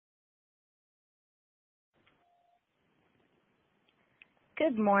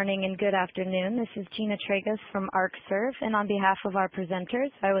Good morning and good afternoon. This is Gina Tragus from Arcserve, and on behalf of our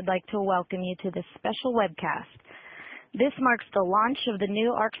presenters, I would like to welcome you to this special webcast. This marks the launch of the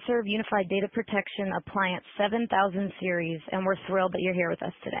new Arcserve Unified Data Protection Appliance 7000 series, and we're thrilled that you're here with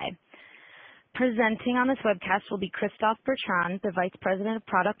us today. Presenting on this webcast will be Christophe Bertrand, the Vice President of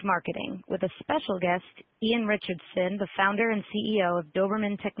Product Marketing, with a special guest, Ian Richardson, the founder and CEO of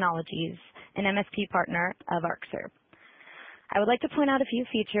Doberman Technologies, an MSP partner of Arcserve. I would like to point out a few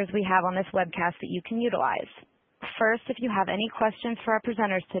features we have on this webcast that you can utilize. First, if you have any questions for our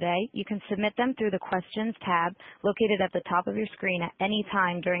presenters today, you can submit them through the Questions tab located at the top of your screen at any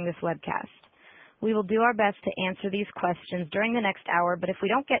time during this webcast. We will do our best to answer these questions during the next hour, but if we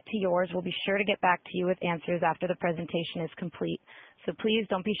don't get to yours, we'll be sure to get back to you with answers after the presentation is complete. So please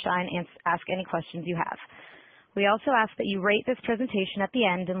don't be shy and ask any questions you have. We also ask that you rate this presentation at the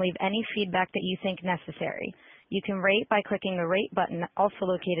end and leave any feedback that you think necessary. You can rate by clicking the Rate button, also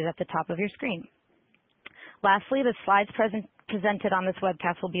located at the top of your screen. Lastly, the slides presented on this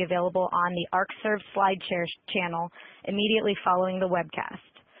webcast will be available on the Arcserve SlideShare channel immediately following the webcast.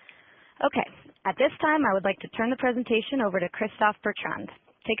 Okay, at this time, I would like to turn the presentation over to Christophe Bertrand.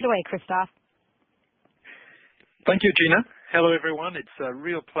 Take it away, Christophe. Thank you, Gina. Hello, everyone. It's a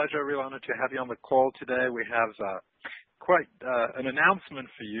real pleasure, real honor to have you on the call today. We have quite an announcement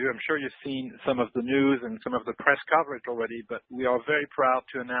for you. I'm sure you've seen some of the news and some of the press coverage already, but we are very proud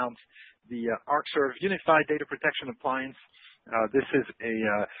to announce the Arcserve Unified Data Protection Appliance. This is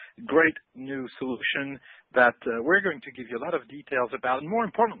a great new solution that we're going to give you a lot of details about. And more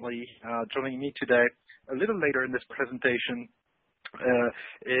importantly, joining me today a little later in this presentation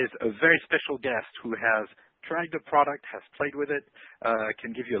is a very special guest who has tried the product, has played with it,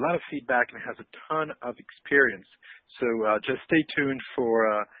 can give you a lot of feedback, and has a ton of experience. So just stay tuned for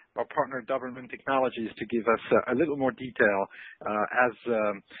our partner Doberman Technologies to give us a little more detail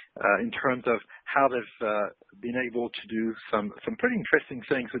in terms of how they've been able to do some pretty interesting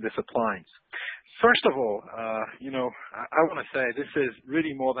things with this appliance. First of all, I want to say this is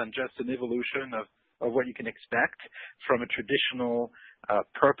really more than just an evolution of what you can expect from a traditional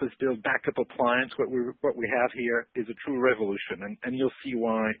purpose-built backup appliance. What we have here is a true revolution, and you'll see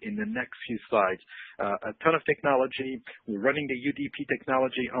why in the next few slides. A ton of technology. We're running the UDP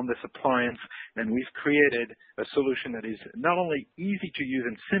technology on this appliance, and we've created a solution that is not only easy to use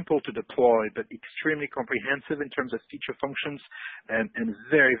and simple to deploy, but extremely comprehensive in terms of feature functions and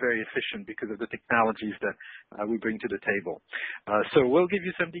very, very efficient because of the technologies that we bring to the table. So we'll give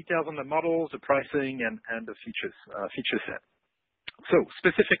you some details on the models, the pricing, and the feature set. So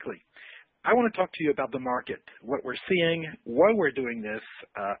specifically, I want to talk to you about the market, what we're seeing, why we're doing this,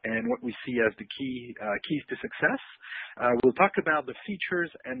 and what we see as the keys to success. We'll talk about the features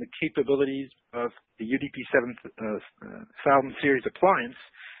and the capabilities of the UDP 7000 series appliance.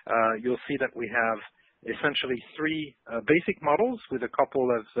 You'll see that we have essentially three basic models with a couple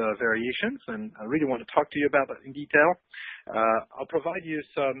of variations, and I really want to talk to you about that in detail. I'll provide you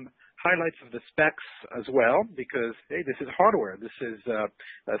some highlights of the specs as well, because, hey, this is hardware. This is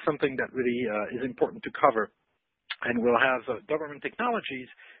something that really is important to cover. And we'll have Doberman Technologies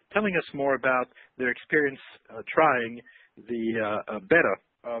telling us more about their experience trying the beta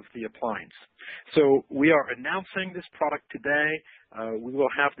of the appliance. So we are announcing this product today. We will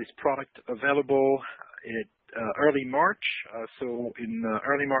have this product available in early March. So in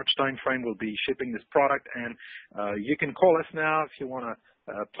early March timeframe, we'll be shipping this product, and you can call us now if you want to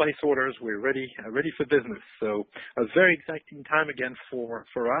place orders. We're ready for business. So a very exciting time again for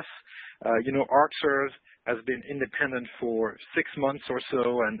us. Arcserve has been independent for 6 months or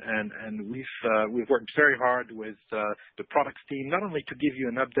so, and we've worked very hard with the products team, not only to give you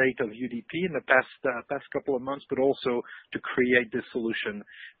an update of UDP in the past couple of months, but also to create this solution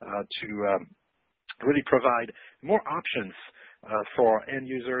to really provide more options for our end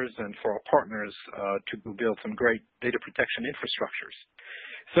users and for our partners to build some great data protection infrastructures.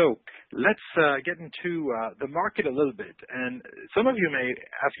 So let's get into the market a little bit. And some of you may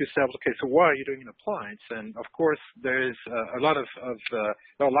ask yourselves, okay, so why are you doing an appliance? And of course, there is there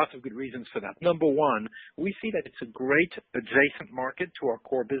are lots of good reasons for that. Number one, we see that it's a great adjacent market to our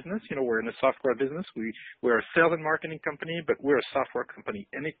core business. We're in a software business. We're a sales and marketing company, but we're a software company.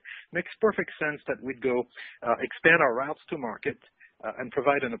 And it makes perfect sense that we'd go expand our routes to market and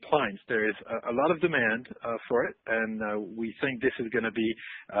provide an appliance. There is a lot of demand for it, and we think this is going to be,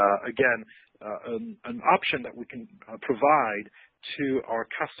 again, an option that we can provide to our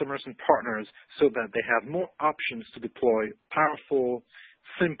customers and partners so that they have more options to deploy powerful,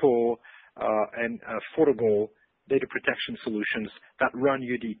 simple, and affordable data protection solutions that run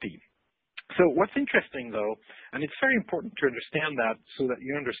UDP. So what's interesting, though, and it's very important to understand that so that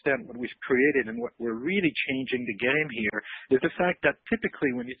you understand what we've created and what we're really changing the game here, is the fact that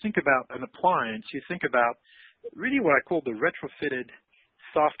typically when you think about an appliance, you think about really what I call the retrofitted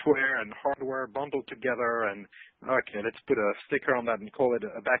software and hardware bundled together, and okay, let's put a sticker on that and call it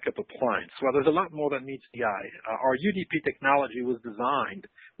a backup appliance. Well, there's a lot more that meets the eye. Our UDP technology was designed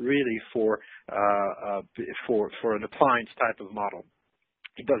really for an appliance type of model.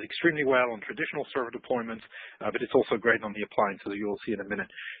 It does extremely well on traditional server deployments, but it's also great on the appliances, you'll see in a minute.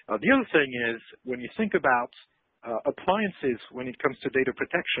 The other thing is, when you think about appliances when it comes to data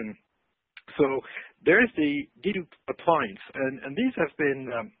protection, so there's the dedupe appliance, and these have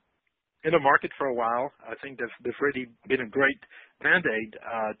been in the market for a while. I think they've really been a great band-aid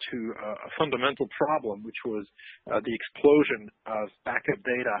to a fundamental problem, which was the explosion of backup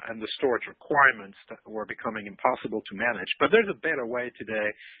data and the storage requirements that were becoming impossible to manage. But there's a better way today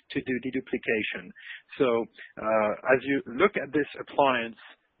to do deduplication. So as you look at this appliance,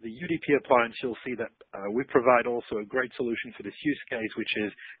 the UDP appliance, you'll see that we provide also a great solution for this use case, which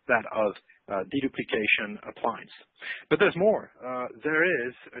is that of deduplication appliance. But there's more. There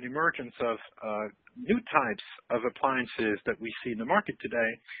is an emergence of new types of appliances that we see in the market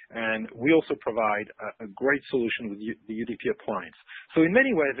today, and we also provide a great solution with the UDP appliance. So in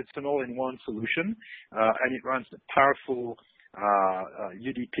many ways, it's an all-in-one solution, and it runs the powerful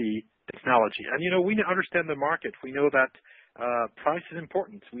UDP technology. And, you know, we understand the market. We know that price is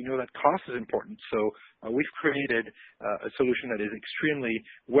important. We know that cost is important. So we've created a solution that is extremely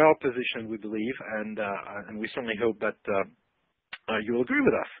well positioned, we believe, and we certainly hope that you will agree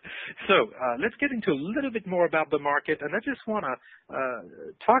with us. So let's get into a little bit more about the market, and I just want to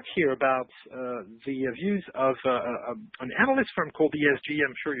talk here about the views of an analyst firm called ESG.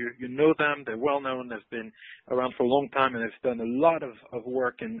 I'm sure you know them. They're well known. They've been around for a long time, and they've done a lot of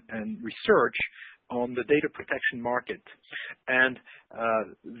work and research on the data protection market. And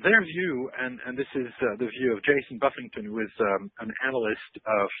their view, and this is the view of Jason Buffington, who is an analyst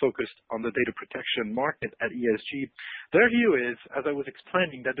focused on the data protection market at ESG, their view is, as I was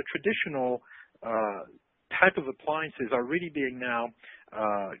explaining, that the traditional type of appliances are really being now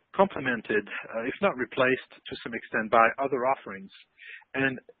complemented, if not replaced to some extent, by other offerings.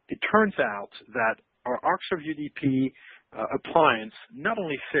 And it turns out that our Arcserve UDP appliance not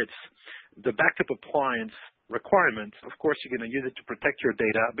only fits the backup appliance requirements. Of course, you're going to use it to protect your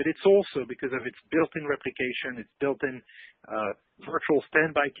data, but it's also, because of its built-in replication, its built-in virtual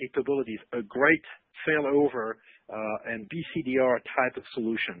standby capabilities, a great failover and BCDR type of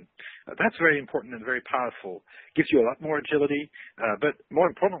solution. That's very important and very powerful. Gives you a lot more agility, but more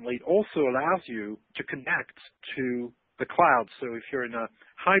importantly, it also allows you to connect to the cloud. So if you're in a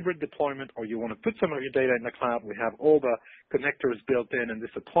hybrid deployment or you want to put some of your data in the cloud, we have all the connectors built in, and this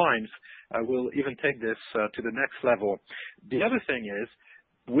appliance will even take this to the next level. The other thing is,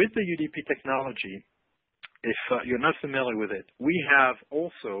 with the UDP technology, if you're not familiar with it, we have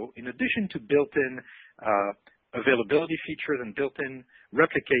also, in addition to built-in availability features and built-in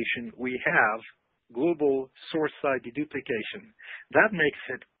replication, we have global source-side deduplication. That makes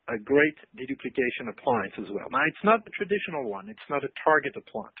it a great deduplication appliance as well. Now, it's not the traditional one. It's not a target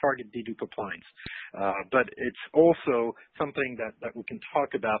dedupe appliance, but it's also something that we can talk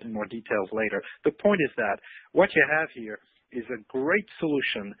about in more details later. The point is that what you have here is a great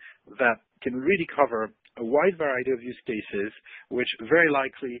solution that can really cover a wide variety of use cases, which very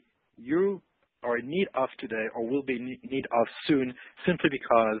likely you are in need of today or will be in need of soon, simply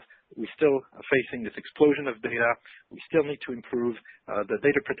because we still are facing this explosion of data. We still need to improve the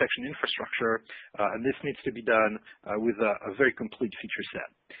data protection infrastructure, and this needs to be done with a very complete feature set.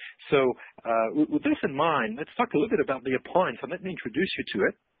 So with this in mind, let's talk a little bit about the appliance, and let me introduce you to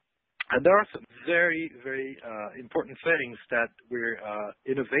it. And there are some very, very important things that we're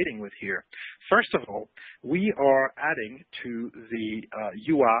innovating with here. First of all, we are adding to the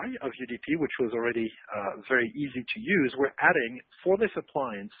UI of UDP, which was already very easy to use. We're adding, for this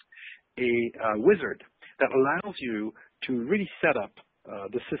appliance, a wizard that allows you to really set up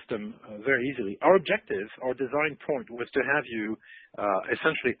the system very easily. Our objective, our design point, was to have you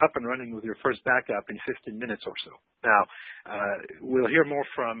essentially up and running with your first backup in 15 minutes or so. Now, we'll hear more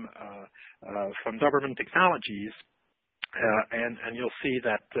from Doberman Technologies, and you'll see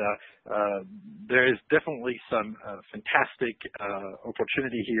that there is definitely some fantastic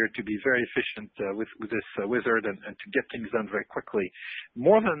opportunity here to be very efficient with this wizard and to get things done very quickly.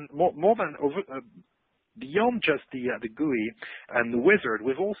 Beyond just the GUI and the wizard,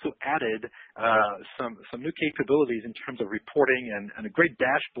 we've also added some new capabilities in terms of reporting and a great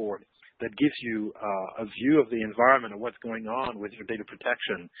dashboard that gives you a view of the environment and what's going on with your data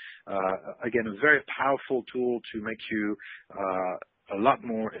protection. Again, a very powerful tool to make you a lot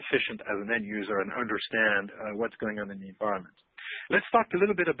more efficient as an end user and understand what's going on in the environment. Let's talk a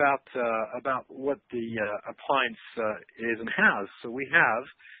little bit about what the appliance is and has. So we have,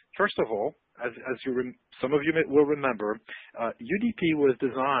 first of all, as some of you will remember, UDP was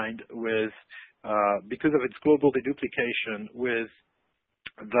designed with, because of its global deduplication, with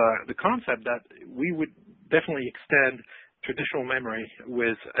the concept that we would definitely extend traditional memory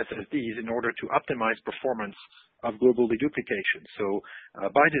with SSDs in order to optimize performance of global deduplication. So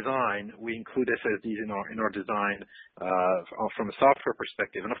by design, we include SSDs in our design from a software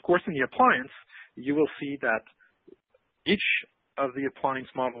perspective. And of course, in the appliance, you will see that each of the appliance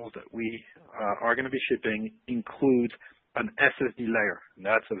models that we are going to be shipping includes an SSD layer. And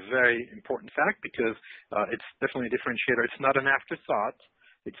that's a very important fact because it's definitely a differentiator. It's not an afterthought.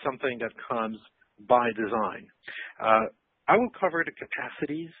 It's something that comes by design. I will cover the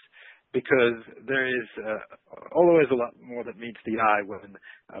capacities because there is always a lot more that meets the eye when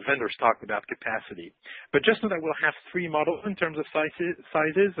vendors talk about capacity. But just know that we'll have 3 models in terms of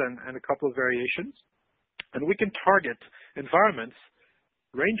sizes and a couple of variations. And we can target environments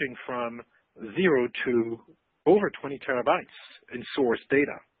ranging from 0 to over 20 terabytes in source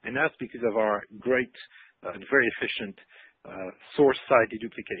data. And that's because of our great and very efficient source side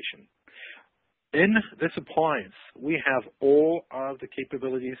deduplication. In this appliance, we have all of the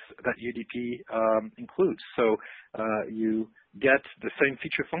capabilities that UDP includes. So you get the same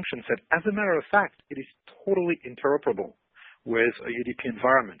feature function set. As a matter of fact, it is totally interoperable with a UDP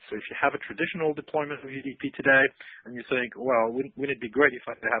environment. So if you have a traditional deployment of UDP today, and you think, well, wouldn't it be great if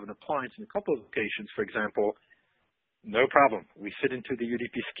I could have an appliance in a couple of locations, for example, no problem. We fit into the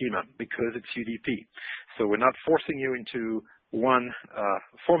UDP schema because it's UDP. So we're not forcing you into one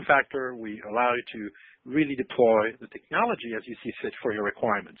form factor. We allow you to really deploy the technology as you see fit for your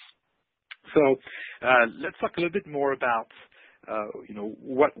requirements. So let's talk a little bit more about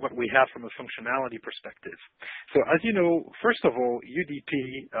what we have from a functionality perspective. So as you know, first of all, UDP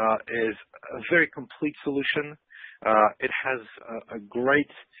is a very complete solution. It has a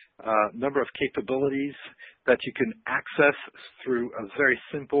great number of capabilities that you can access through a very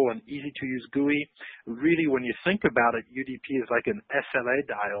simple and easy to use GUI. Really, when you think about it, UDP is like an SLA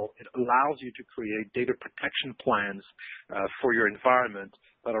dial. It allows you to create data protection plans for your environment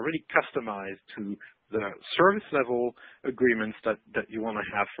that are really customized to the service level agreements that you want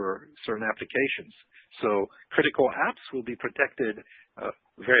to have for certain applications. So critical apps will be protected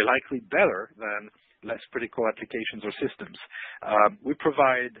very likely better than less critical applications or systems. We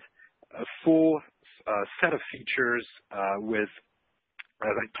provide a full set of features with,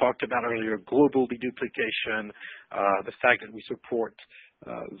 as I talked about earlier, global deduplication, the fact that we support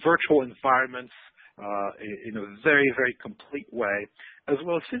virtual environments in a very, very complete way, as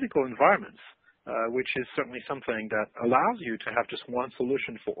well as physical environments, which is certainly something that allows you to have just one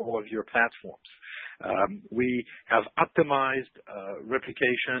solution for all of your platforms. We have optimized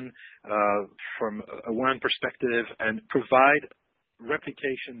replication from a WAN perspective and provide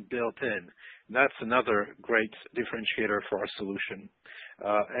replication built in. That's another great differentiator for our solution.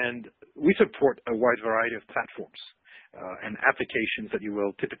 And we support a wide variety of platforms and applications that you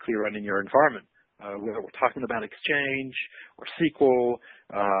will typically run in your environment. Whether we're talking about Exchange or SQL,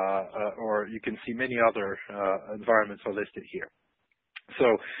 or you can see many other environments are listed here.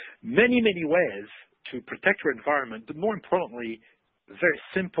 So many, many ways to protect your environment, but more importantly, very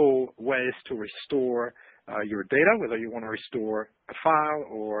simple ways to restore your data, whether you want to restore a file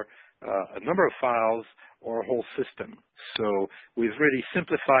or a number of files or a whole system. So we've really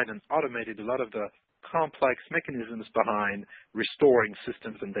simplified and automated a lot of the complex mechanisms behind restoring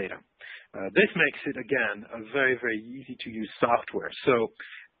systems and data. This makes it, again, a very, very easy to use software. So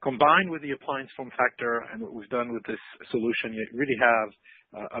combined with the appliance form factor and what we've done with this solution, you really have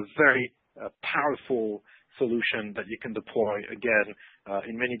a very powerful solution that you can deploy, again,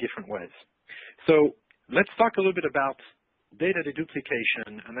 in many different ways. So let's talk a little bit about data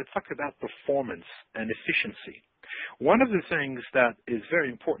deduplication, and let's talk about performance and efficiency. One of the things that is very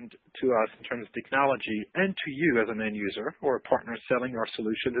important to us in terms of technology and to you as an end user or a partner selling our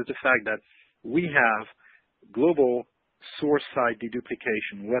solution is the fact that we have global source side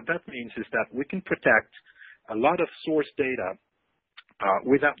deduplication. What that means is that we can protect a lot of source data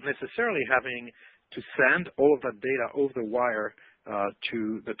without necessarily having to send all of that data over the wire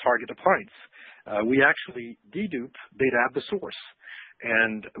to the target appliance. We actually dedupe data at the source.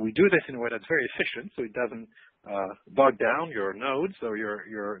 And we do this in a way that's very efficient, so it doesn't bog down your nodes or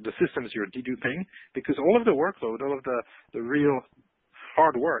the systems you're deduping, because all of the workload, all of the real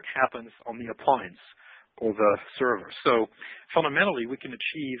hard work happens on the appliance or the server. So fundamentally, we can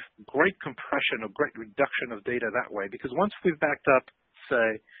achieve great compression or great reduction of data that way, because once we've backed up,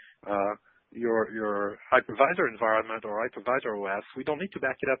 say, your hypervisor environment or hypervisor OS, we don't need to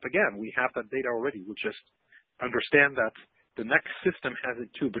back it up again. We have that data already. We just understand that the next system has it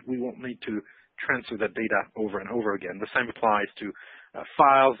too, but we won't need to transfer that data over and over again. The same applies to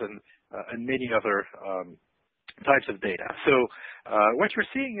files and many other types of data. So what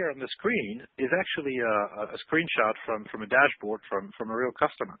you're seeing here on the screen is actually a screenshot from a dashboard from a real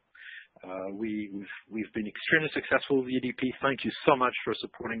customer. We've been extremely successful with UDP. Thank you so much for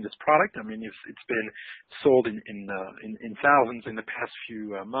supporting this product. I mean, it's been sold in thousands in the past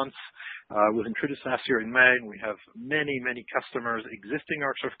few months. It was introduced last year in May, and we have many customers, existing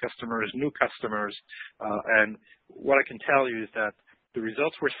Arcserve customers, new customers, and what I can tell you is that the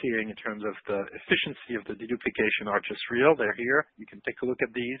results we're seeing in terms of the efficiency of the deduplication are just real. They're here. You can take a look at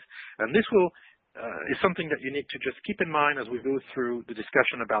these. And this is something that you need to just keep in mind as we go through the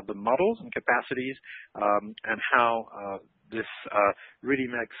discussion about the models and capacities and how this really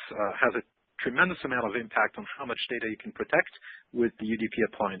has a tremendous amount of impact on how much data you can protect with the UDP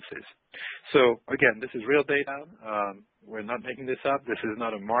appliances. So again, this is real data. We're not making this up. This is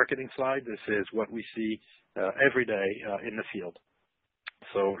not a marketing slide. This is what we see every day in the field.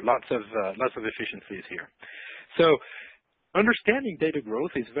 So lots of efficiencies here. So understanding data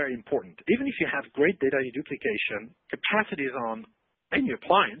growth is very important. Even if you have great data deduplication, capacities on any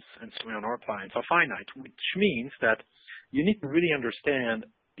appliance, and certainly on our appliance, are finite, which means that you need to really understand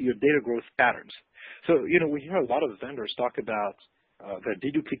your data growth patterns. So, we hear a lot of vendors talk about their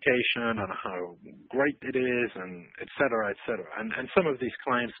deduplication and how great it is, and et cetera, et cetera. And some of these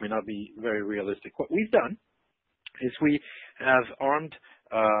claims may not be very realistic. What we've done is we have armed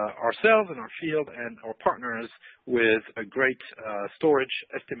ourselves and our field and our partners with a great storage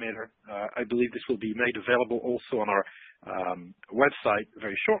estimator. I believe this will be made available also on our website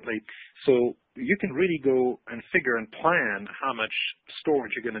very shortly. So you can really go and figure and plan how much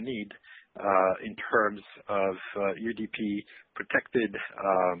storage you're going to need in terms of UDP protected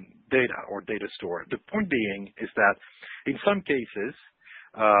data or data store. The point being is that in some cases,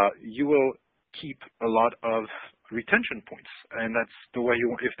 you will keep a lot of retention points, and that's the way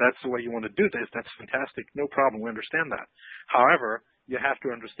if that's the way you want to do this, that's fantastic, no problem, we understand that. However, you have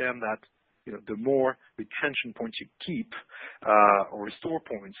to understand that the more retention points you keep or restore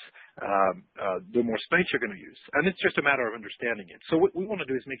points, the more space you're going to use, and it's just a matter of understanding it. So what we want to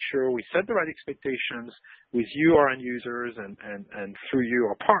do is make sure we set the right expectations with you, our end users, and through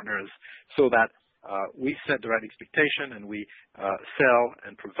you, our partners, so that we set the right expectation and we sell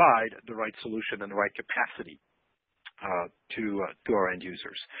and provide the right solution and the right capacity to our end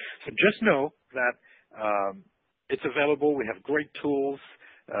users. So just know that it's available. We have great tools,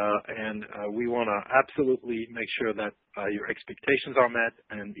 and we want to absolutely make sure that your expectations are met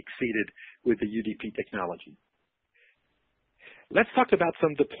and exceeded with the UDP technology. Let's talk about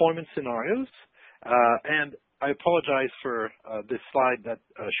some deployment scenarios. And I apologize for this slide that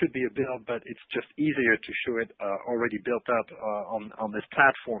should be a build, but it's just easier to show it already built up on this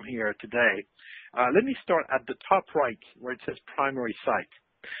platform here today. Let me start at the top right where it says primary site.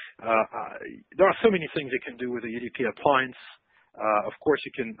 There are so many things you can do with a UDP appliance. Of course,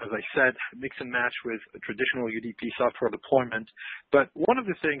 you can, as I said, mix and match with a traditional UDP software deployment. But one of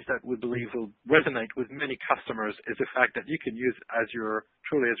the things that we believe will resonate with many customers is the fact that you can use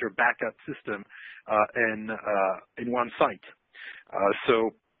truly as your backup system in one site.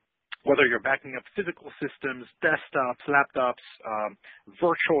 So whether you're backing up physical systems, desktops, laptops,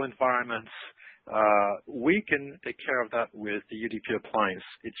 virtual environments, we can take care of that with the UDP appliance.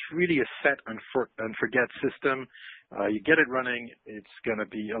 It's really a set and forget system. You get it running, it's going to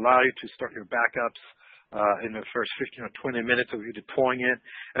allow you to start your backups in the first 15 or 20 minutes of you deploying it.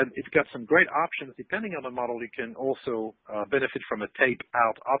 And it's got some great options. Depending on the model, you can also benefit from a tape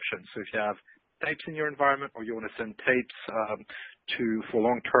out option. So if you have tapes in your environment or you want to send tapes for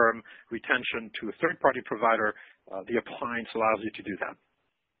long-term retention to a third-party provider, the appliance allows you to do that.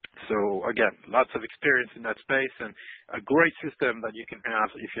 So again, lots of experience in that space and a great system that you can have.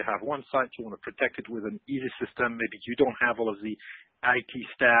 If you have one site, you want to protect it with an easy system. Maybe you don't have all of the IT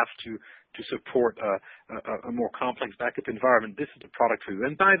staff to support a more complex backup environment. This is the product for you.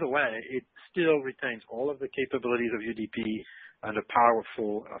 And by the way, it still retains all of the capabilities of UDP and the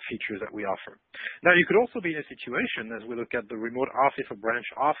powerful features that we offer. Now, you could also be in a situation, as we look at the remote office or branch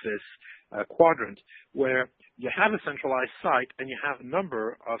office quadrant, where you have a centralized site and you have a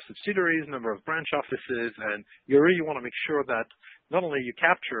number of subsidiaries, number of branch offices, and you really want to make sure that not only you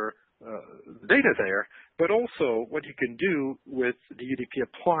capture data there, but also what you can do with the UDP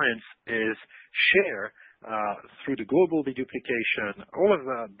appliance is share through the global deduplication all of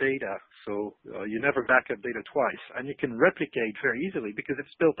the data, so you never back up data twice, and you can replicate very easily because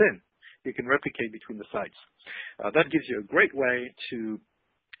it's built in. You can replicate between the sites. That gives you a great way to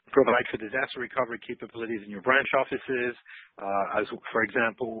provide for disaster recovery capabilities in your branch offices, as for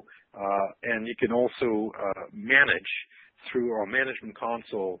example, and you can also manage through our management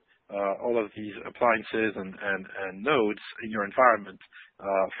console all of these appliances and nodes in your environment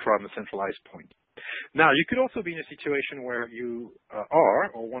from a centralized point. Now, you could also be in a situation where you are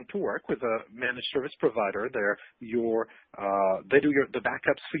or want to work with a managed service provider. They do the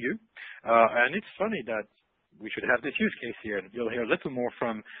backups for you, and it's funny that we should have this use case here, and you'll hear a little more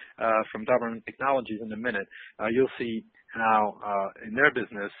from Dominant Technologies in a minute. You'll see how in their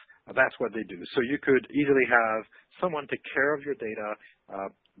business that's what they do. So you could easily have someone take care of your data,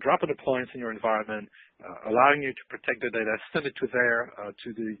 drop an appliance in your environment, allowing you to protect the data, send it to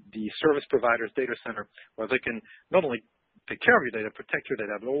the service provider's data center, where they can not only take care of your data, protect your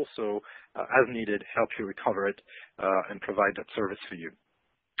data, but also, as needed, help you recover it and provide that service for you.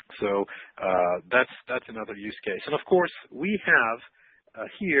 So that's another use case. And of course, we have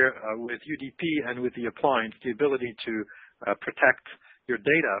here with UDP and with the appliance the ability to protect your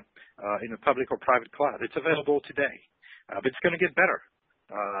data in a public or private cloud. It's available today, but it's going to get better.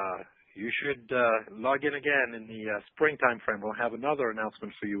 You should log in again in the spring time frame. We'll have another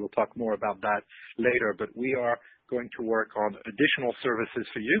announcement for you. We'll talk more about that later, but we are going to work on additional services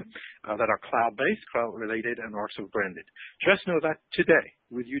for you that are cloud-based, cloud-related, and Arcserve branded. Just know that today,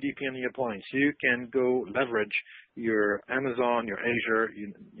 with UDP and the appliance, you can go leverage your Amazon, your Azure.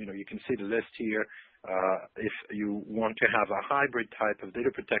 You can see the list here. If you want to have a hybrid type of data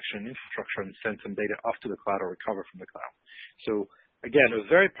protection infrastructure and send some data off to the cloud or recover from the cloud. So again, a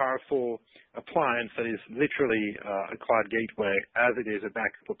very powerful appliance that is literally a cloud gateway, as it is a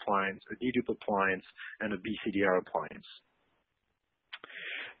backup appliance, a dedupe appliance, and a BCDR appliance.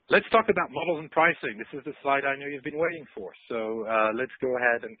 Let's talk about models and pricing. This is the slide I know you've been waiting for, so let's go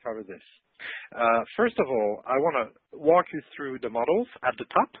ahead and cover this. First of all, I want to walk you through the models at the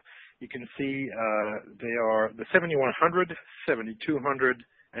top. You can see they are the 7100, 7200,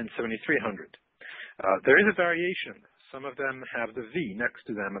 and 7300. There is a variation. Some of them have the V next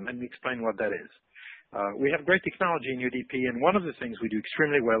to them, and let me explain what that is. We have great technology in UDP, and one of the things we do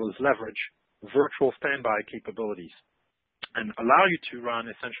extremely well is leverage virtual standby capabilities and allow you to run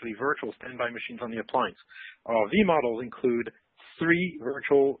essentially virtual standby machines on the appliance. Our V models include 3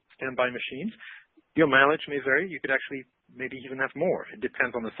 virtual standby machines. Your mileage may vary. You could actually maybe even have more. It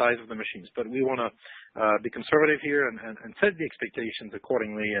depends on the size of the machines. But we want to be conservative here and set the expectations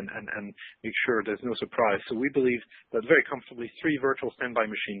accordingly and make sure there's no surprise. So we believe that very comfortably 3 virtual standby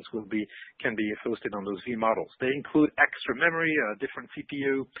machines can be hosted on those V models. They include extra memory, a different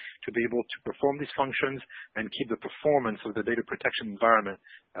CPU to be able to perform these functions and keep the performance of the data protection environment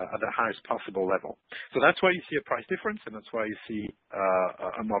at the highest possible level. So that's why you see a price difference, and that's why you see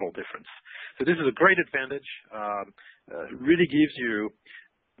a model difference. So this is a great advantage. Really gives you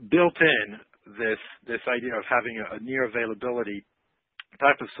built in this idea of having a near availability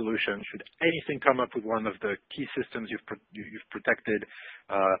type of solution. Should anything come up with one of the key systems you've protected,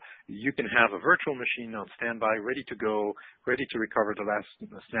 you can have a virtual machine on standby, ready to go, ready to recover the last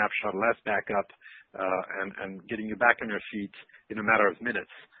snapshot, last backup, and getting you back on your feet in a matter of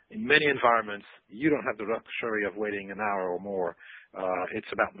minutes. In many environments, you don't have the luxury of waiting an hour or more.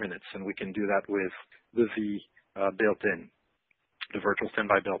 It's about minutes, and we can do that with the V built-in, the virtual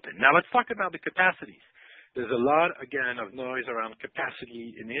standby built-in. Now let's talk about the capacities. There's a lot, again, of noise around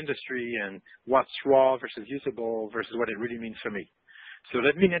capacity in the industry and what's raw versus usable versus what it really means for me. So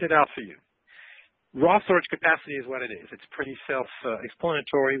let me net it out for you. Raw storage capacity is what it is. It's pretty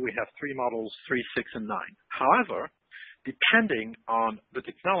self-explanatory. We have 3 models, 3, 6, and 9. However, depending on the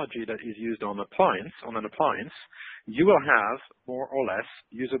technology that is used on an appliance, you will have more or less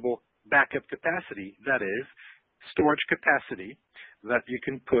usable backup capacity, that is, storage capacity that you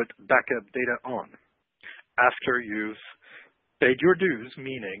can put backup data on after you've paid your dues,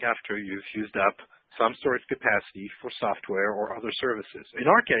 meaning after you've used up some storage capacity for software or other services. In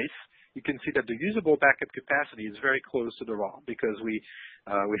our case, you can see that the usable backup capacity is very close to the raw because we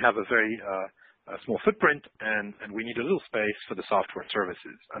have a very small footprint and we need a little space for the software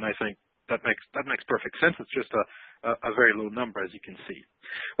services. And I think that makes perfect sense. It's just a very low number, as you can see.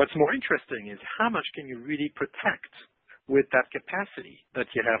 What's more interesting is how much can you really protect with that capacity that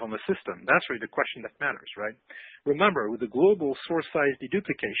you have on the system? That's really the question that matters, right? Remember, with the global source size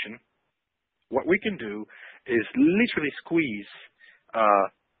deduplication, what we can do is literally squeeze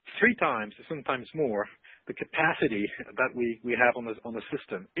 3 times, sometimes more, the capacity that we have on the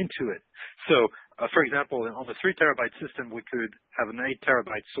system into it. So, for example, on the 3 terabyte system, we could have an 8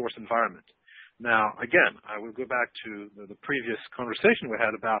 terabyte source environment. Now, again, I will go back to the previous conversation we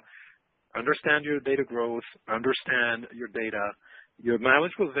had about understand your data growth, understand your data. Your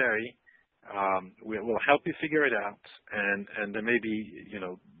mileage will vary. We'll help you figure it out, and there may be,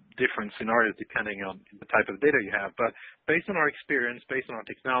 different scenarios depending on the type of data you have. But based on our experience, based on our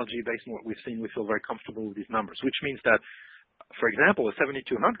technology, based on what we've seen, we feel very comfortable with these numbers, which means that, for example, a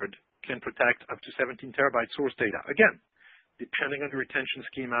 7200 can protect up to 17 terabyte source data. Again, depending on the retention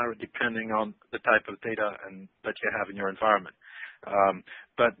schema, or depending on the type of data that you have in your environment.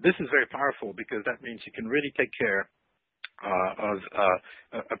 But this is very powerful because that means you can really take care of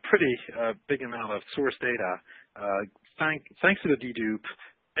a pretty big amount of source data. Thanks to the dedupe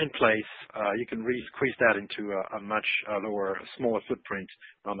in place, you can really squeeze that into a much lower, smaller footprint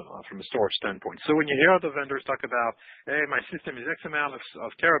from a storage standpoint. So when you hear other vendors talk about, hey, my system is X amount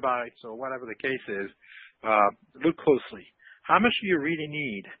of terabytes or whatever the case is, look closely. How much do you really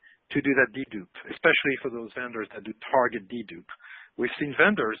need to do that dedupe, especially for those vendors that do target dedupe? We've seen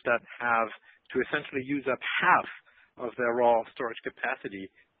vendors that have to essentially use up half of their raw storage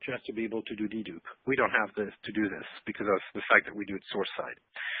capacity just to be able to do dedupe. We don't have to do this because of the fact that we do it source side.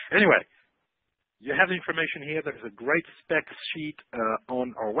 Anyway, you have the information here. There's a great spec sheet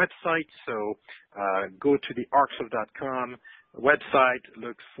on our website. So go to the arcserve.com website,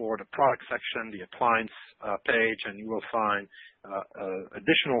 look for the product section, the appliance page, and you will find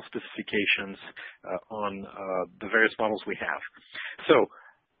additional specifications on the various models we have. So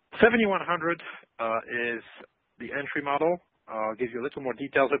 7100 is the entry model. I'll give you a little more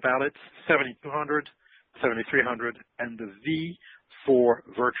details about it. 7200, 7300, and the V for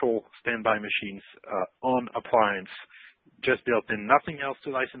virtual standby machines on appliance, just built in. Nothing else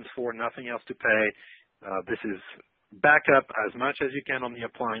to license for, nothing else to pay. This is backup as much as you can on the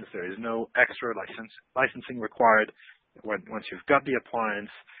appliance. There is no extra licensing required once you've got the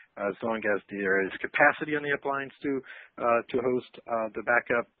appliance, as long as there is capacity on the appliance to host the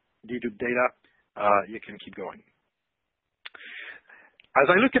backup dedupe data, you can keep going. As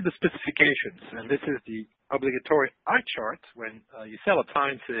I look at the specifications, and this is the obligatory eye chart when you sell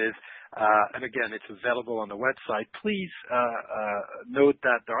appliances, and again, it's available on the website, please note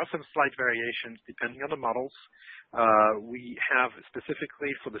that there are some slight variations depending on the models. We have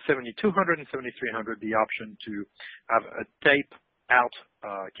specifically for the 7200 and 7300 the option to have a tape out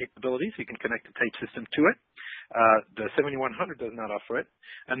capability, so you can connect the tape system to it. The 7100 does not offer it.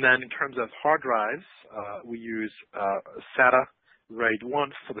 And then in terms of hard drives, we use SATA RAID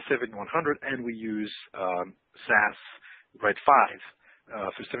 1 for the 7100, and we use SAS RAID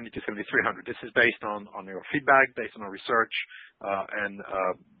 5 for 7300. This is based on your feedback, based on our research, and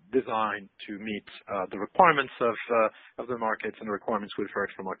designed to meet the requirements of the markets and the requirements we've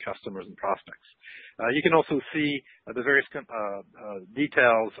heard from our customers and prospects. You can also see the various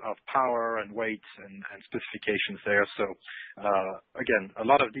details of power and weights and specifications there. So again, a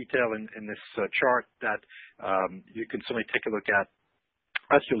lot of detail in this chart that you can certainly take a look at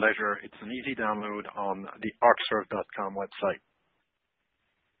at your leisure. It's an easy download on the arcserve.com website.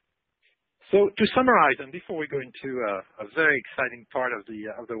 So to summarize, and before we go into a very exciting part of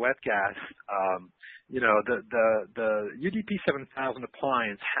the webcast, the UDP 7000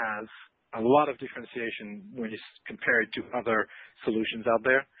 appliance has a lot of differentiation when you compare it to other solutions out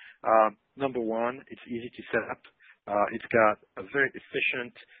there. Number one, it's easy to set up. It's got a very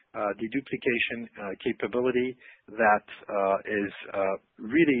efficient deduplication capability that is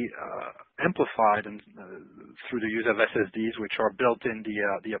really amplified through the use of SSDs, which are built in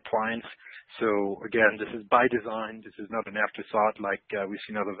the appliance. So again, this is by design. This is not an afterthought like we've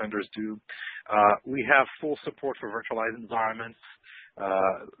seen other vendors do. We have full support for virtualized environments,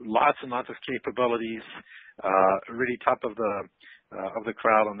 lots and lots of capabilities, really top of the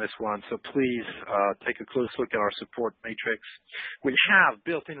crowd on this one. So please take a close look at our support matrix. We have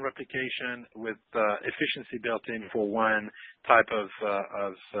built-in replication with efficiency built in for one type of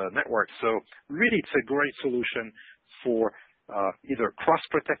network. So really, it's a great solution for either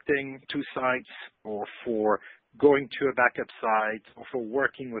cross-protecting two sites, or for going to a backup site, or for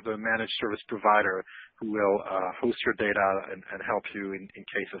working with a managed service provider who will host your data and help you in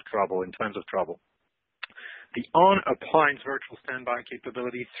case of trouble, in times of trouble. The on-appliance virtual standby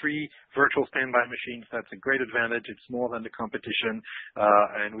capability, 3 virtual standby machines, that's a great advantage. It's more than the competition,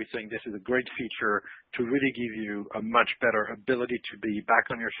 and we think this is a great feature to really give you a much better ability to be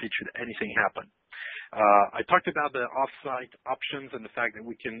back on your feet should anything happen. I talked about the off-site options and the fact that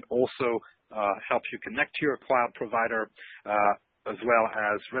we can also help you connect to your cloud provider. as well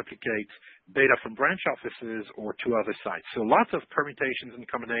as replicate data from branch offices or to other sites. So lots of permutations and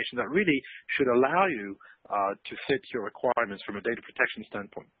combinations that really should allow you to fit your requirements from a data protection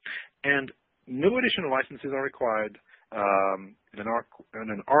standpoint. And no additional licenses are required in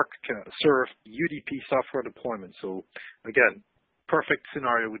an Arcserve UDP software deployment. So again, perfect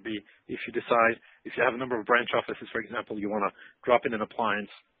scenario would be if you decide, if you have a number of branch offices, for example, you want to drop in an appliance,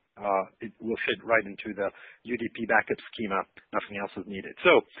 it will fit right into the UDP backup schema. Nothing else is needed.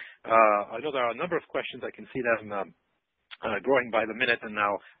 So I know there are a number of questions. I can see them growing by the minute, and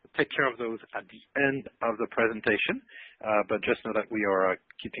I'll take care of those at the end of the presentation, but just know that we are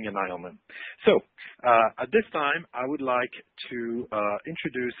keeping an eye on them. So at this time, I would like to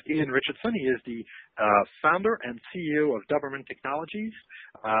introduce Ian Richardson. He is the founder and CEO of Doberman Technologies.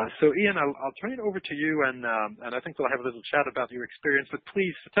 So Ian, I'll turn it over to you, and I think we'll have a little chat about your experience, but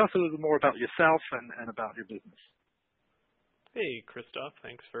please tell us a little more about yourself and about your business. Hey, Christophe.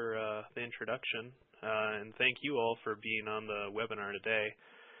 Thanks for the introduction, and thank you all for being on the webinar today.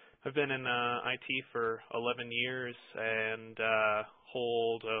 I've been in IT for 11 years and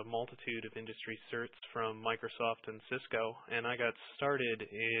hold a multitude of industry certs from Microsoft and Cisco, and I got started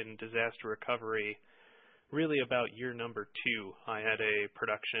in disaster recovery really about year number 2. I had a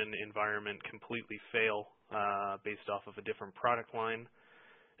production environment completely fail based off of a different product line,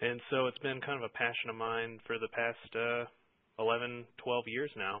 and so it's been kind of a passion of mine for the past 11, 12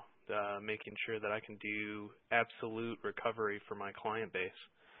 years now, making sure that I can do absolute recovery for my client base.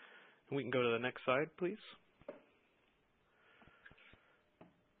 And we can go to the next slide, please.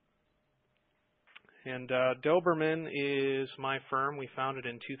 And Doberman is my firm. We founded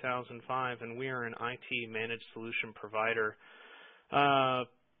in 2005, and we are an IT managed solution provider.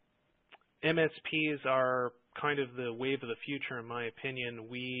 MSPs are kind of the wave of the future, in my opinion.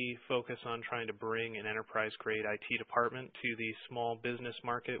 We focus on trying to bring an enterprise-grade IT department to the small business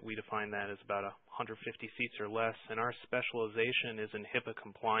market. We define that as about 150 seats or less, and our specialization is in HIPAA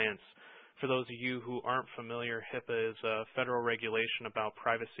compliance. For those of you who aren't familiar, HIPAA is a federal regulation about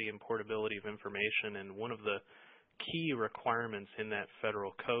privacy and portability of information, and one of the key requirements in that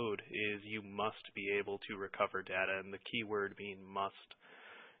federal code is you must be able to recover data, and the key word being must.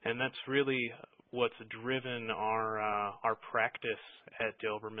 And that's really what's driven our practice at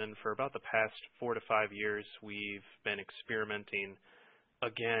Doberman for about the past 4 to 5 years. We've been experimenting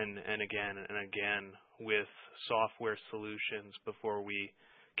again and again and again with software solutions before we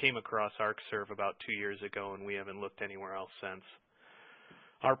came across Arcserve about 2 years ago, and we haven't looked anywhere else since.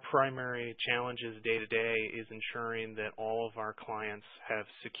 Our primary challenges day to day is ensuring that all of our clients have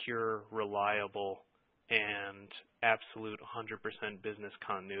secure, reliable, and absolute 100% business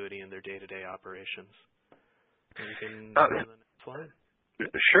continuity in their day-to-day operations. And we can go to the next slide.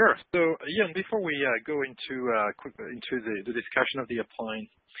 Sure. So, Ian, before we go into the discussion of the appliance,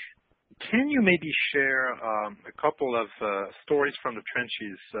 can you maybe share a couple of stories from the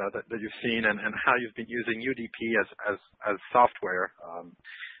trenches that you've seen and how you've been using UDP as software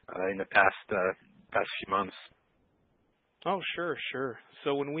in the past few months? Oh, sure.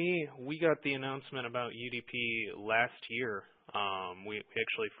 So when we got the announcement about UDP last year, we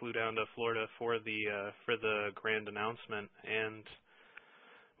actually flew down to Florida for the grand announcement, and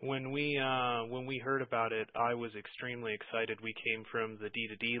when we heard about it, I was extremely excited. We came from the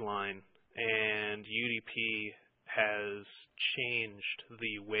D2D line, and UDP has changed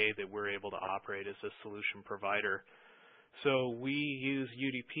the way that we're able to operate as a solution provider. So we use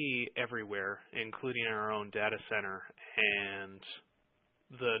UDP everywhere, including our own data center, and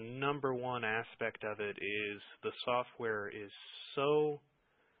the number one aspect of it is the software is so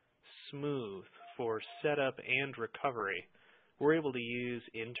smooth for setup and recovery. We're able to use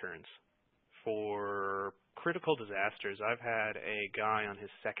interns for critical disasters. I've had a guy on his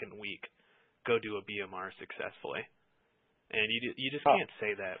second week go do a BMR successfully, and you just can't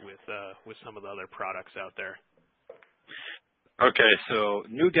say that with some of the other products out there. Okay, so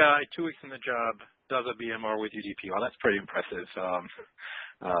new guy, 2 weeks in the job, does a BMR with UDP. Well, that's pretty impressive.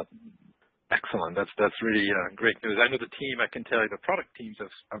 Excellent. That's really great news. I know the team. I can tell you the product teams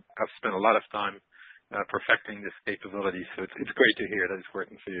have spent a lot of time perfecting this capability. So it's great to hear that it's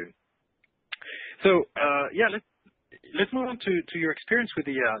working for you. So yeah, let's move on to your experience with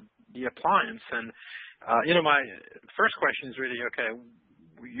the appliance. And my first question is really, okay,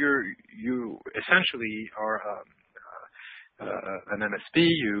 you essentially are an MSP.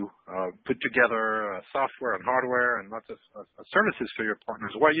 You put together software and hardware and lots of services for your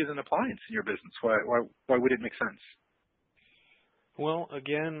partners. Why use an appliance in your business? Why would it make sense? Well,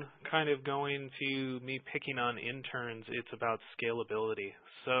 again, kind of going to me picking on interns, it's about scalability.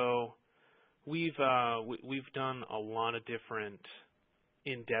 So we've done a lot of different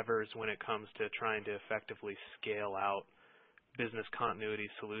endeavors when it comes to trying to effectively scale out business continuity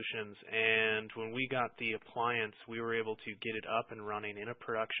solutions. And when we got the appliance, we were able to get it up and running in a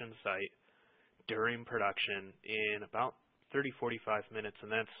production site during production in about 30-45 minutes,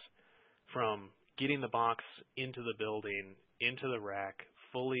 and that's from getting the box into the building, into the rack,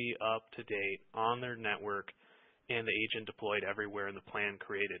 fully up to date on their network, and the agent deployed everywhere in the plan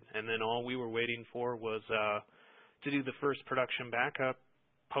created. And then all we were waiting for was to do the first production backup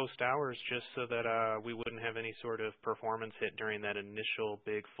post hours, just so that we wouldn't have any sort of performance hit during that initial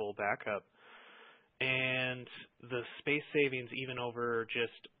big full backup. And the space savings, even over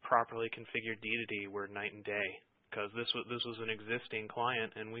just properly configured D2D, were night and day, because this was an existing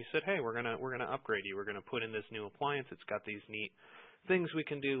client, and we said, hey, we're gonna upgrade you. We're gonna put in this new appliance. It's got these neat things we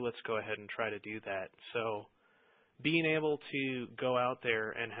can do. Let's go ahead and try to do that. So being able to go out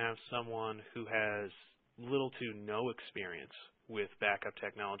there and have someone who has little to no experience with backup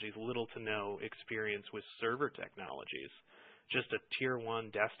technologies, little to no experience with server technologies, just a tier 1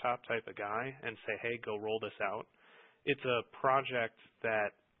 desktop type of guy, and say, hey, go roll this out. It's a project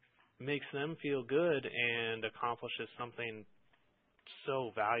that makes them feel good and accomplishes something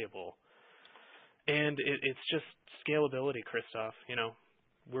so valuable. And it's just scalability, Christoph. You know,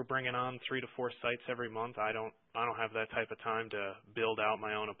 we're bringing on 3 to 4 sites every month. I don't have that type of time to build out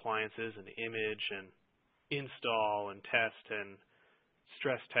my own appliances and image and install and test and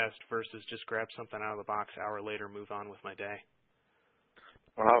stress test versus just grab something out of the box, hour later, move on with my day.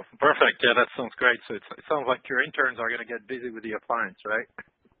 Wow, perfect. Yeah, that sounds great. So it sounds like your interns are going to get busy with the appliance, right?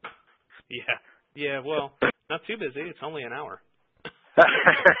 Yeah. Well, not too busy. It's only an hour.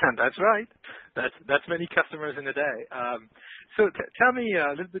 That's right. That's many customers in a day. So tell me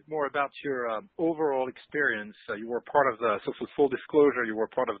a little bit more about your overall experience. You were part of so for full disclosure, you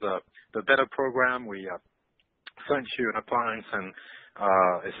were part of the beta program. We sent you an appliance and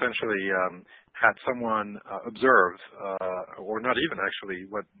essentially had someone observe, or not even actually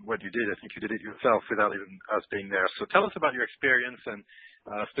what you did. I think you did it yourself without even us being there. So tell us about your experience and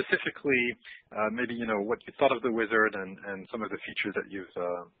specifically maybe what you thought of the wizard and some of the features that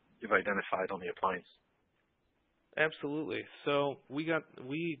you've identified on the appliance. Absolutely. So we got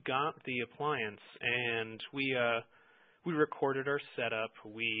the appliance, and we recorded our setup.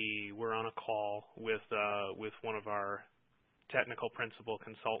 We were on a call with one of our technical principal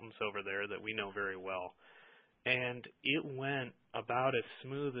consultants over there that we know very well, and it went about as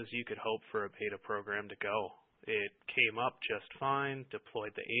smooth as you could hope for a beta program to go. It came up just fine,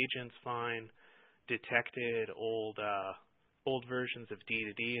 deployed the agents fine, detected old versions of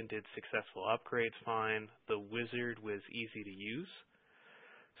D2D and did successful upgrades fine. The wizard was easy to use.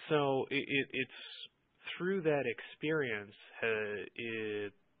 So it's through that experience,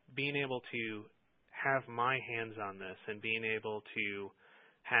 being able to have my hands on this and being able to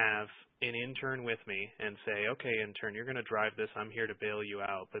have an intern with me and say, okay, intern, you're going to drive this. I'm here to bail you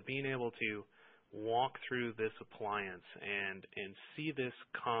out. But being able to walk through this appliance and see this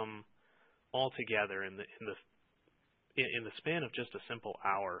come all together in the span of just a simple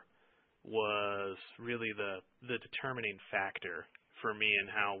hour was really the determining factor for me in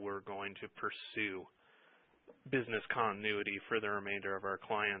how we're going to pursue business continuity for the remainder of our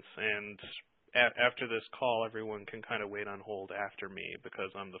clients. And after this call, everyone can kind of wait on hold after me because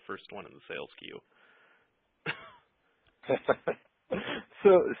I'm the first one in the sales queue.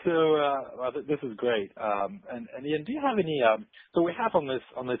 So this is great. And Ian, do you have any? So we have on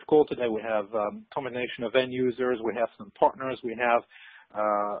this call today, we have combination of end users, we have some partners, we have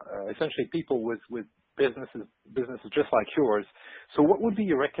essentially people with businesses just like yours. So what would be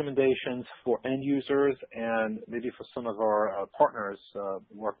your recommendations for end users and maybe for some of our partners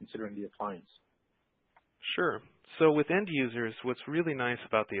who are considering the appliance? Sure. So with end users, what's really nice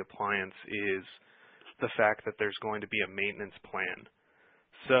about the appliance is the fact that there's going to be a maintenance plan.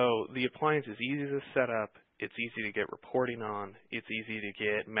 So the appliance is easy to set up, it's easy to get reporting on, it's easy to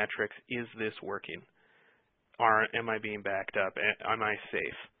get metrics. Is this working? Am I being backed up? Am I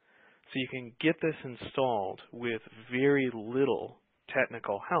safe? So you can get this installed with very little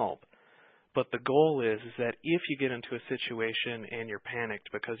technical help. But the goal is that if you get into a situation and you're panicked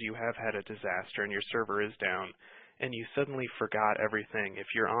because you have had a disaster and your server is down and you suddenly forgot everything, if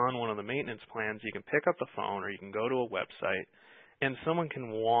you're on one of the maintenance plans, you can pick up the phone or you can go to a website and someone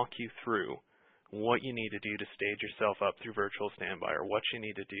can walk you through what you need to do to stage yourself up through virtual standby or what you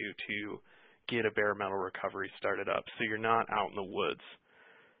need to do to get a bare metal recovery started up so you're not out in the woods.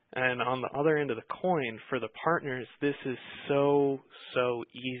 And on the other end of the coin, for the partners, this is so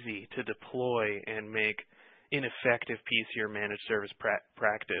easy to deploy and make an effective piece of your managed service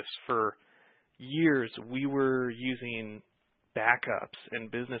practice for years we were using backups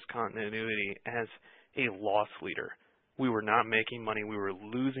and business continuity as a loss leader. We were not making money. We were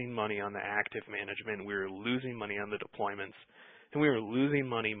losing money on the active management. We were losing money on the deployments. And we were losing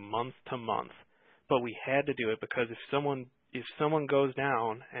money month to month. But we had to do it because if someone goes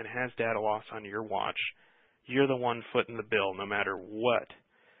down and has data loss on your watch, you're the one footing the bill no matter what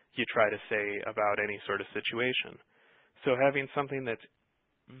you try to say about any sort of situation. So having something that's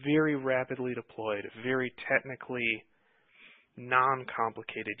very rapidly deployed, very technically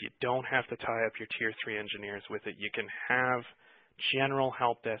non-complicated, you don't have to tie up your tier 3 engineers with it. You can have general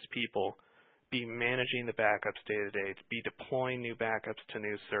help desk people be managing the backups day to day, be deploying new backups to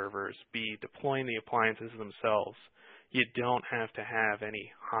new servers, be deploying the appliances themselves. You don't have to have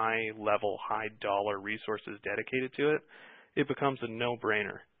any high-level, high-dollar resources dedicated to it. It becomes a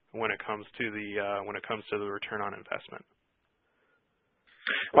no-brainer when it comes to the return on investment.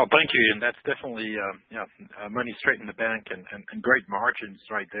 Well, thank you, and that's definitely money straight in the bank and great margins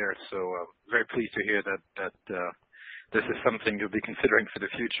right there. So very pleased to hear that this is something you'll be considering for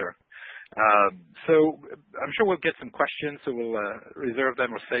the future. So I'm sure we'll get some questions, so we'll reserve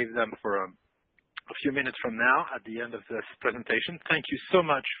them or save them for a few minutes from now at the end of this presentation. Thank you so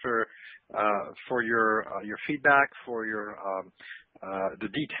much for your feedback, for your the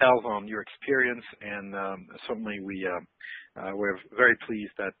details on your experience, and certainly we're very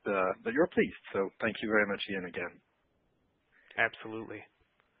pleased that you're pleased. So thank you very much, Ian, again. Absolutely.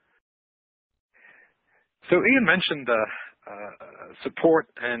 So Ian mentioned support,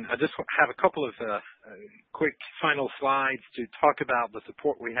 and I just have a couple of quick final slides to talk about the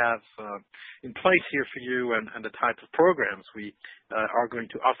support we have in place here for you and the type of programs we are going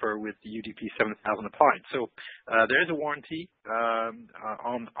to offer with the UDP 7000 appliance. So there is a warranty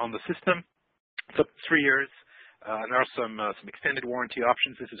on the system. It's up to 3 years. And there are some extended warranty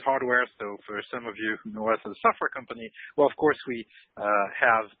options. This is hardware, so for some of you who know us as a software company, well, of course, we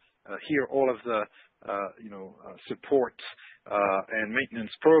have here all of the support and maintenance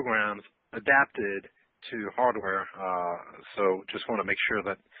programs adapted to hardware. So just want to make sure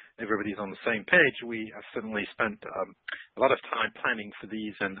that everybody's on the same page. We have certainly spent a lot of time planning for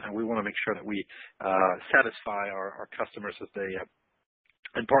these, and we want to make sure that we satisfy our customers as they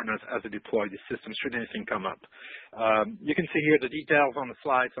and partners as they deploy the system should anything come up. You can see here the details on the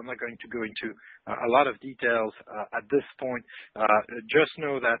slides. I'm not going to go into a lot of details at this point. Just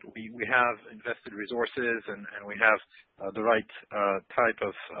know that we have invested resources and we have the right type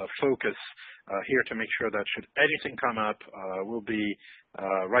of focus here to make sure that should anything come up, we'll be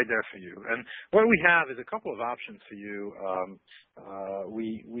right there for you. And what we have is a couple of options for you.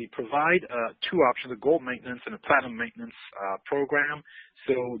 We provide two options, a gold maintenance and a platinum maintenance program.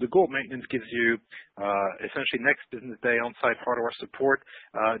 So the gold maintenance gives you essentially next business day on-site hardware support.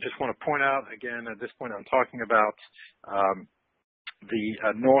 Just want to point out again, at this point I'm talking about the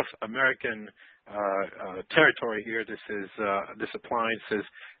North American territory here. This appliance is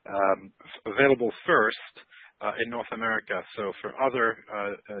available first in North America. So for other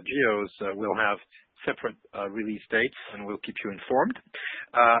geos, we'll have separate release dates, and we'll keep you informed.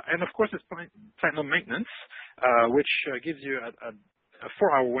 And of course, it's platinum maintenance, which gives you a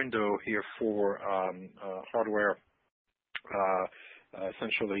 4-hour window here for hardware,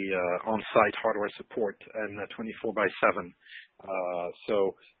 essentially on-site hardware support, and 24/7.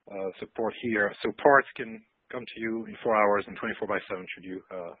 So support here. So parts can come to you in 4 hours and 24/7 should you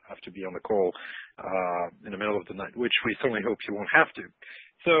have to be on the call in the middle of the night, which we certainly hope you won't have to.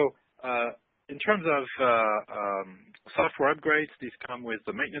 So in terms of software upgrades, these come with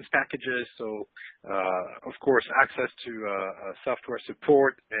the maintenance packages. So of course, access to software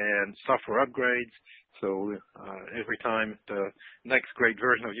support and software upgrades. So every time the next great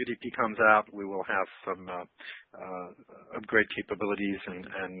version of UDP comes out, we will have some upgrade capabilities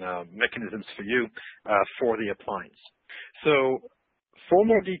and mechanisms for you for the appliance. So for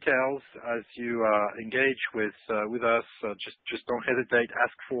more details, as you engage with us, just don't hesitate.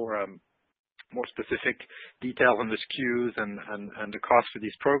 Ask for more specific details on the SKUs and the cost for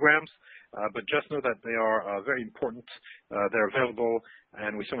these programs. But just know that they are very important. They're available,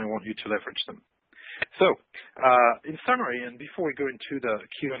 and we certainly want you to leverage them. So, in summary, and before we go into the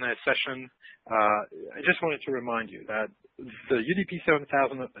Q&A session, I just wanted to remind you that the UDP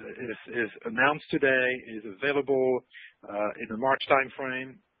 7000 is announced today, is available in the March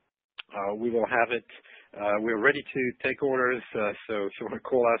timeframe. We will have it. We're ready to take orders, so if you want to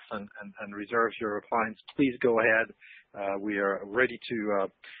call us and reserve your appliance, please go ahead. We are ready to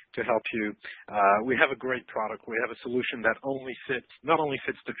help you. We have a great product. We have a solution that not only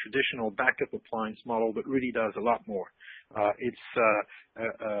fits the traditional backup appliance model, but really does a lot more. It's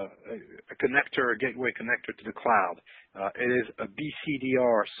a connector, a gateway connector to the cloud. It is a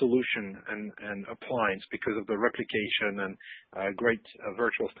BCDR solution and appliance because of the replication and great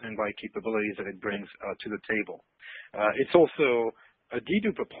virtual standby capabilities that it brings to the table. It's also a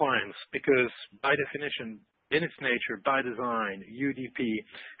dedupe appliance because by definition, in its nature, by design, UDP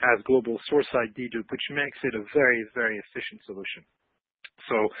has global source-side dedupe, which makes it a very, very efficient solution.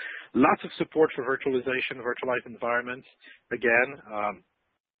 So lots of support for virtualization, virtualized environments. Again,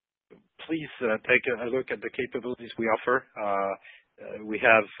 please take a look at the capabilities we offer. We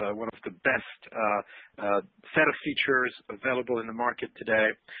have one of the best set of features available in the market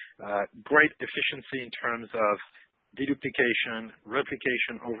today. Great efficiency in terms of deduplication,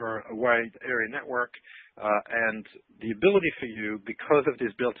 replication over a wide area network, and the ability for you, because of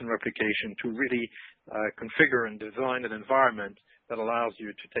this built-in replication, to really configure and design an environment that allows you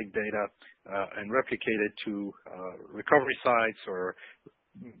to take data and replicate it to recovery sites or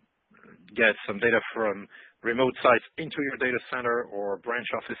get some data from remote sites into your data center or branch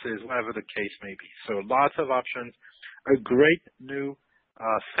offices, whatever the case may be. So lots of options. A great new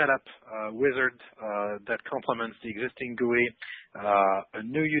setup wizard that complements the existing GUI, a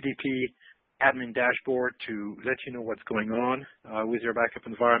new UDP admin dashboard to let you know what's going on with your backup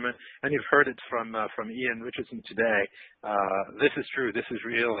environment. And you've heard it from Ian Richardson today. This is true, this is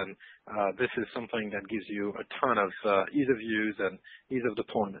real, and this is something that gives you a ton of ease of use and ease of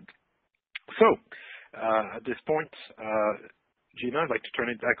deployment. So at this point, Gina, I'd like to turn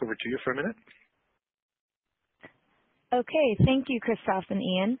it back over to you for a minute. Okay, thank you, Christophe and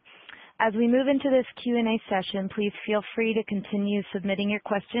Ian. As we move into this Q&A session, please feel free to continue submitting your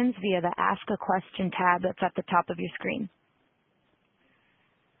questions via the Ask a Question tab that's at the top of your screen.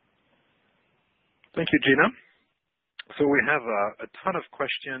 Thank you, Gina. So we have a ton of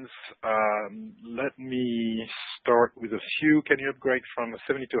questions. Let me start with a few. Can you upgrade from a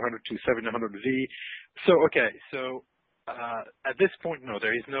 7200 to 700V? So, okay, so at this point, no,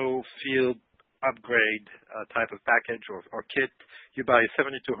 there is no field upgrade type of package or kit. You buy a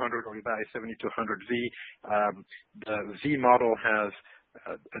 7200 or you buy a 7200V. The V model has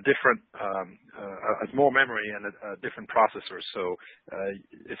a different, has more memory and a different processor. So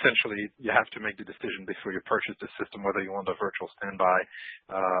essentially, you have to make the decision before you purchase the system whether you want a virtual standby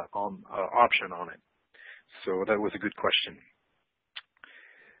option on it. So that was a good question.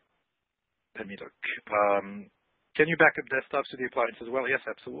 Let me look. Can you back up desktops to the appliance as well? Yes,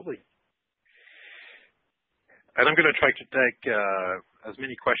 absolutely. And I'm going to try to take as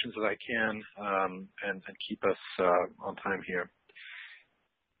many questions as I can and keep us on time here.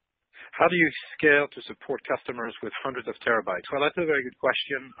 How do you scale to support customers with hundreds of terabytes? Well, that's a very good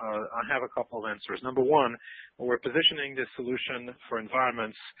question. I have a couple of answers. Number one, we're positioning this solution for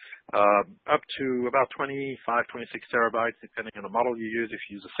environments up to about 25, 26 terabytes, depending on the model you use. If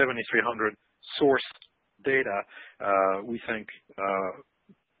you use a 7300 source data, we think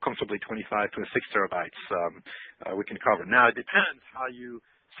comfortably 25 to 6 terabytes we can cover. Now, it depends how you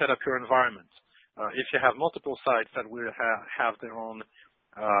set up your environment. If you have multiple sites that will have their own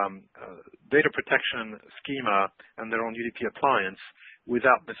data protection schema and their own UDP appliance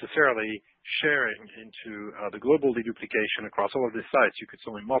without necessarily sharing into the global deduplication across all of these sites, you could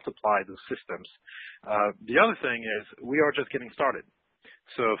certainly multiply those systems. The other thing is we are just getting started.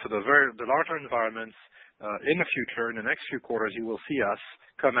 So for the larger environments, in the future, in the next few quarters, you will see us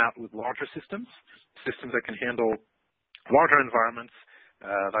come out with larger systems that can handle larger environments,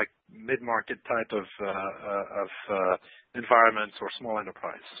 like mid-market type of environments or small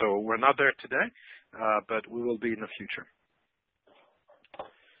enterprise. So we're not there today, but we will be in the future.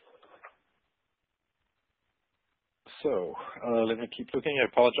 So let me keep looking. I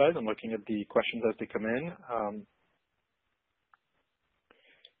apologize. I'm looking at the questions as they come in.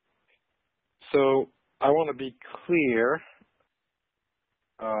 So I want to be clear.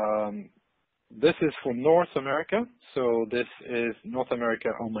 This is for North America, so this is North America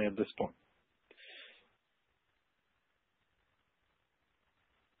only at this point.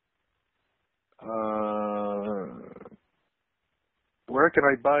 Where can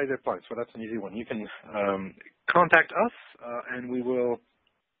I buy the appliance? Well, that's an easy one. You can contact us, and we will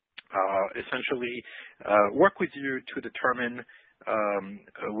essentially work with you to determine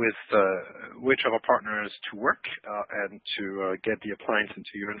with which of our partners to work and to get the appliance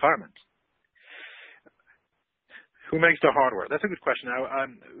into your environment. Who makes the hardware? That's a good question.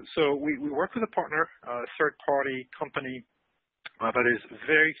 So we work with a partner, a third-party company that is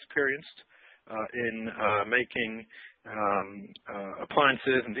very experienced in making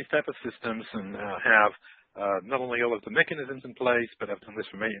appliances and these type of systems, and have not only all of the mechanisms in place, but have done this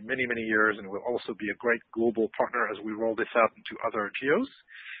for many, many years, and will also be a great global partner as we roll this out into other geos.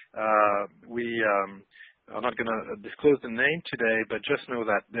 We are not going to disclose the name today, but just know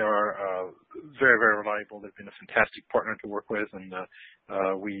that they are very, very reliable. They've been a fantastic partner to work with, and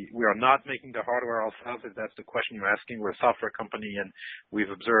we are not making the hardware ourselves, if that's the question you're asking. We're a software company, and we've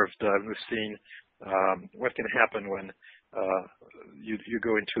observed, we've seen what can happen when you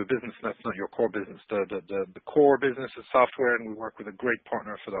go into a business that's not your core business. The core business is software, and we work with a great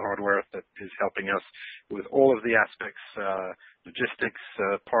partner for the hardware that is helping us with all of the aspects, logistics,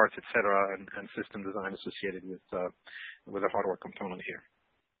 parts, etc., and system design associated with a hardware component here.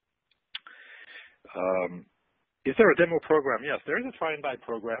 Is there a demo program? Yes, there is a try and buy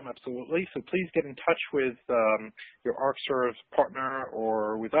program, absolutely. So please get in touch with your Arcserve partner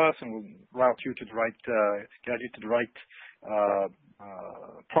or with us, and we'll route you to the right, guide you to the right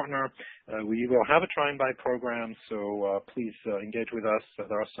partner. We will have a try and buy program, so please engage with us.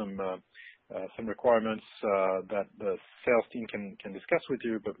 There are some requirements that the sales team can discuss with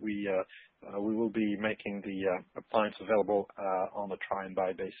you, but we will be making the appliance available on a try and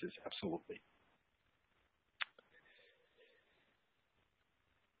buy basis, absolutely.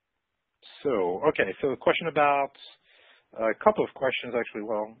 So, okay, so a question about, a couple of questions actually,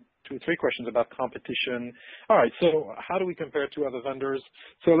 well, 2 or 3 questions about competition. All right, so how do we compare to other vendors?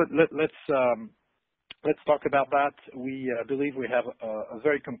 So let's talk about that. We believe we have a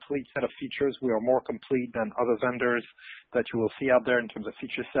very complete set of features. We are more complete than other vendors that you will see out there in terms of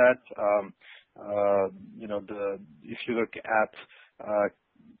feature set. You know, if you look at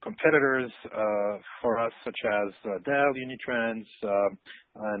competitors for us, such as Dell, Unitrans,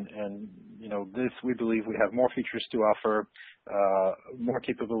 and you know, this, we believe we have more features to offer, more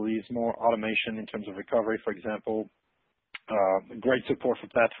capabilities, more automation in terms of recovery, for example, great support for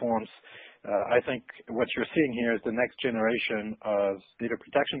platforms. I think what you're seeing here is the next generation of data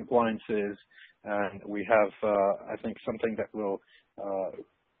protection appliances, and we have, I think, something that will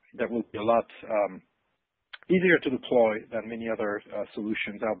be a lot easier to deploy than many other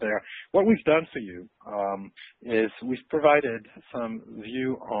solutions out there. What we've done for you is we've provided some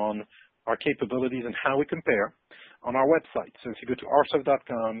view on our capabilities and how we compare on our website. So if you go to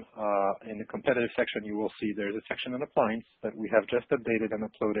arcserve.com, in the competitive section, you will see there's a section on appliance that we have just updated and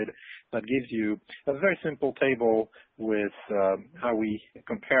uploaded that gives you a very simple table with how we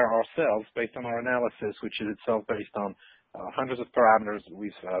compare ourselves based on our analysis, which is itself based on hundreds of parameters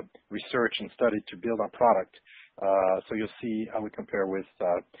we've researched and studied to build our product. So you'll see how we compare with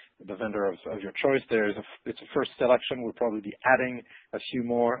the vendor of your choice. It's a first selection. We'll probably be adding a few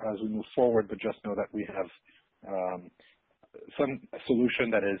more as we move forward, but just know that we have some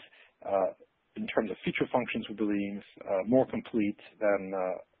solution that is, in terms of feature functions, we believe more complete than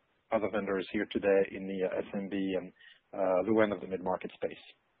other vendors here today in the SMB and the end of the mid-market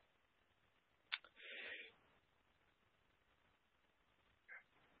space.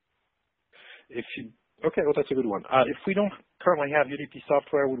 Okay, well, that's a good one. If we don't currently have UDP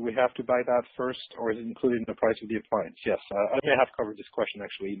software, would we have to buy that first, or is it included in the price of the appliance? Yes, I may have covered this question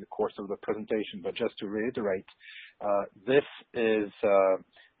actually in the course of the presentation, but just to reiterate, this is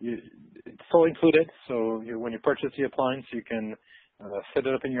it's all included. So when you purchase the appliance, you can set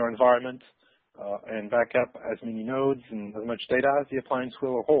it up in your environment and back up as many nodes and as much data as the appliance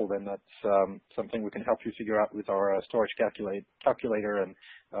will hold, and that's something we can help you figure out with our storage calculator, and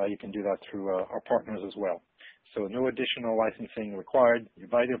you can do that through our partners as well. So no additional licensing required. You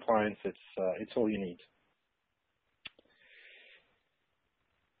buy the appliance, it's all you need.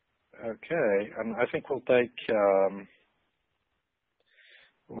 Okay, and I think we'll take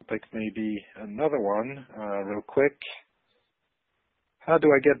maybe another one real quick. How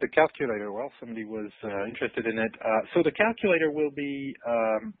do I get the calculator? Well, somebody was interested in it. So the calculator will be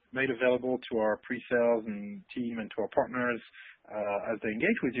made available to our pre-sales and team and to our partners as they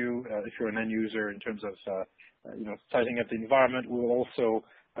engage with you. If you're an end user, in terms of you know, sizing up the environment, we will also,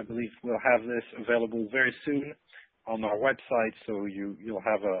 I believe, we'll have this available very soon on our website. So you'll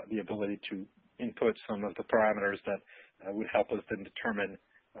have the ability to input some of the parameters that would help us then determine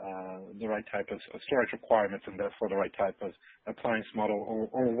the right type of storage requirements and therefore the right type of appliance model,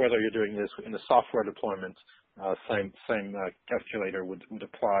 or whether you're doing this in the software deployment, same calculator would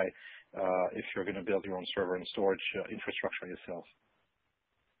apply if you're going to build your own server and storage infrastructure yourself.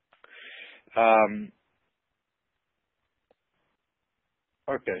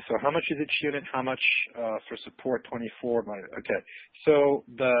 Okay, so how much is each unit? How much for support 24? Okay, so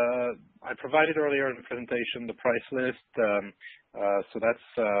I provided earlier in the presentation the price list. So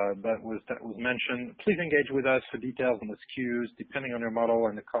that was mentioned. Please engage with us for details on the SKUs, depending on your model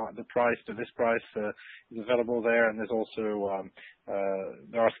and the price. The list price is available there, and there's also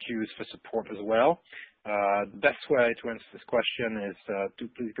there are SKUs for support as well. The best way to answer this question is to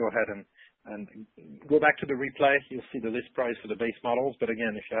please go ahead and go back to the replay. You'll see the list price for the base models. But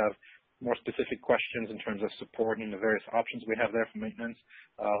again, if you have more specific questions in terms of support and the various options we have there for maintenance,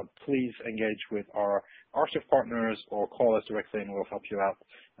 please engage with our Arcserve partners or call us directly and we'll help you out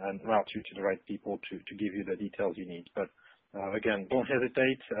and route you to the right people to give you the details you need. But again, don't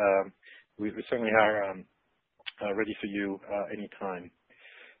hesitate. We certainly are ready for you anytime.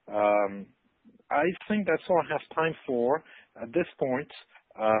 I think that's all I have time for at this point.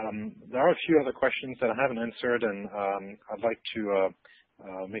 There are a few other questions that I haven't answered, and I'd like to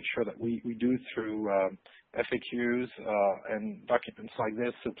make sure that we do through FAQs and documents like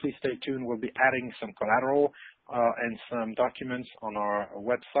this. So please stay tuned. We'll be adding some collateral and some documents on our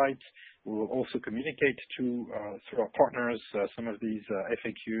website. We will also communicate through our partners some of these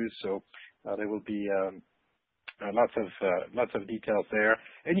FAQs. So there will be lots of details there.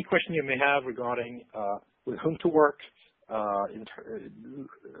 Any question you may have regarding with whom to work in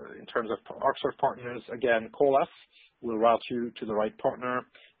terms of Arcserve partners, again, call us. We'll route you to the right partner.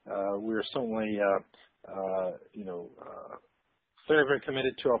 We're certainly, very, very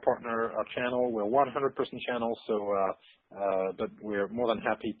committed to our partner channel. We're 100% channel, so but we're more than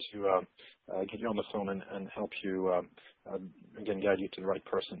happy to get you on the phone and help you, again, guide you to the right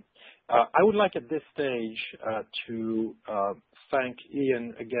person. I would like at this stage to thank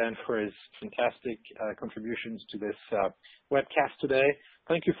Ian again for his fantastic contributions to this webcast today.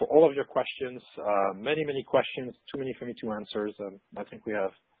 Thank you for all of your questions. Many, many questions, too many for me to answer. I think we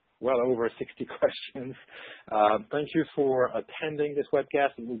have well over 60 questions. Thank you for attending this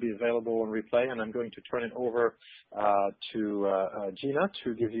webcast. It will be available on replay, and I'm going to turn it over to Gina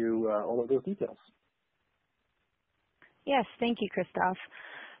to give you all of those details. Yes, thank you, Christophe.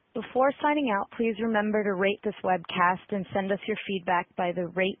 Before signing out, please remember to rate this webcast and send us your feedback by the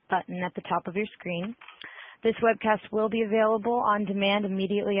rate button at the top of your screen. This webcast will be available on demand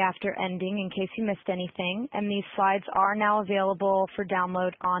immediately after ending in case you missed anything, and these slides are now available for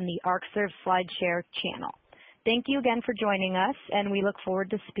download on the Arcserve SlideShare channel. Thank you again for joining us, and we look forward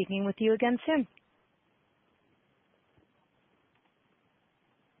to speaking with you again soon.